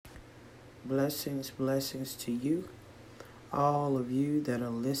Blessings to you, all of you that are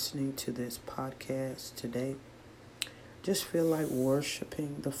listening to this podcast today. Just feel like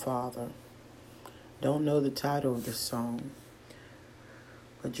worshiping the Father. Don't know the title of the song,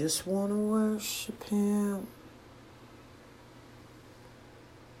 but just want to worship Him.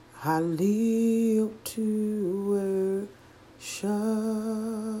 I live to worship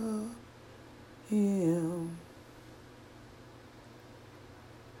Him.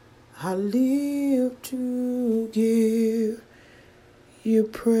 I live to give you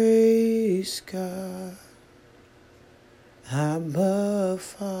praise, God. I'm a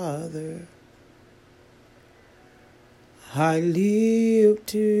Father. I live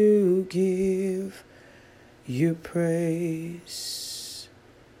to give you praise.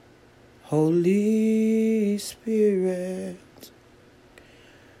 Holy Spirit,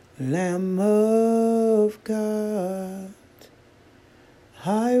 Lamb of God,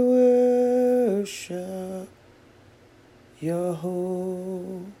 I worship your holy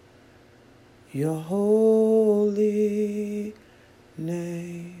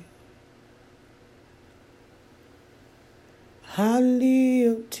name. I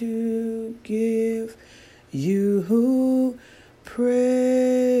live to give you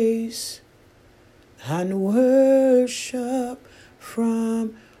praise and worship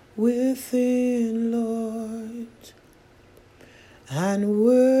from within, Lord, and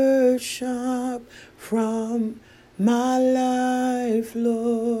worship from my life,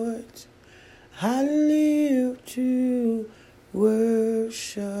 Lord. I live to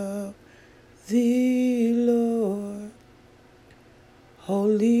worship thee, Lord.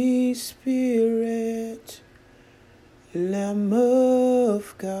 Holy Spirit, Lamb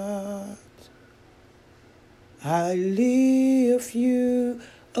of God, I lift you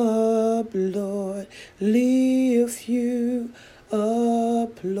up, Lord. Lift you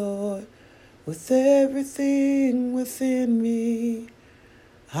up, Lord. With everything within me,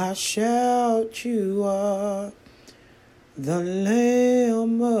 I shout you are the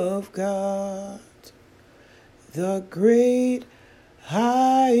Lamb of God, the great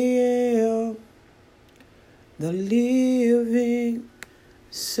I am, the living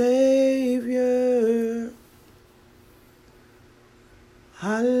Savior.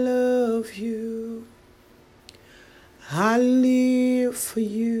 I love you. I live for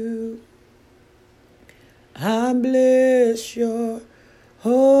you. I bless your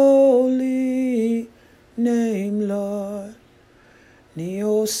holy name, Lord.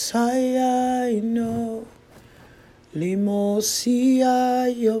 Neosai no, Limosia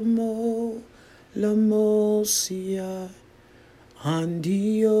yomo, Lamosia,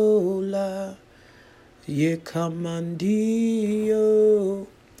 Andiola, Yekamandio,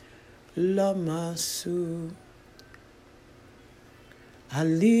 Lamasu. I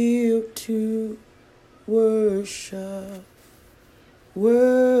live to worship,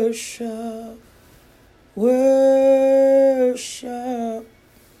 worship, worship,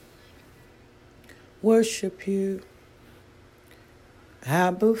 worship you,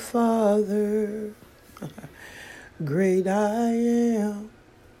 Abba Father, great I am,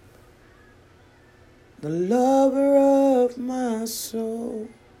 the lover of my soul,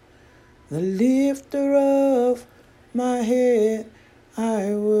 the lifter of my head.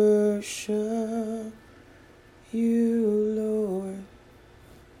 I worship you, Lord.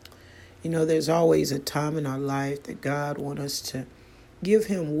 You know, there's always a time in our life that God wants us to give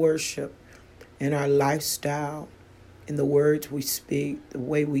Him worship in our lifestyle, in the words we speak, the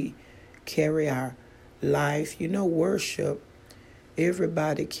way we carry our life. You know, worship,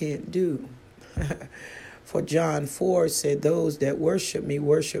 everybody can't do. For John 4 said, those that worship me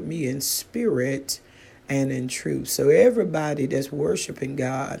in spirit and in truth. So everybody that's worshiping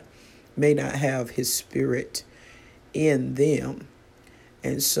God may not have His Spirit in them.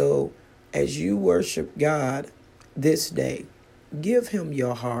 And so as you worship God this day, give Him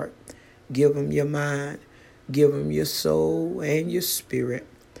your heart, give Him your mind, give Him your soul and your spirit.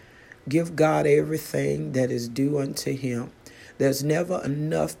 Give God everything that is due unto Him. There's never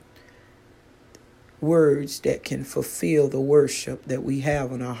enough words that can fulfill the worship that we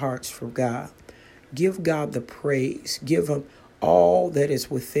have in our hearts for God. Give God the praise. Give Him all that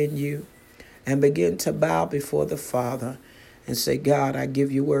is within you and begin to bow before the Father and say, God, I give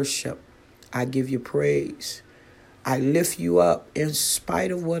you worship. I give you praise. I lift you up in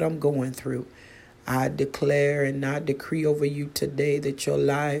spite of what I'm going through. I declare and I decree over you today that your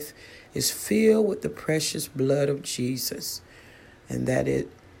life is filled with the precious blood of Jesus, and that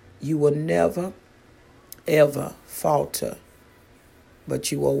you will never, ever falter,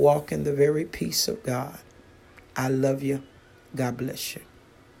 but you will walk in the very peace of God. I love you. God bless you.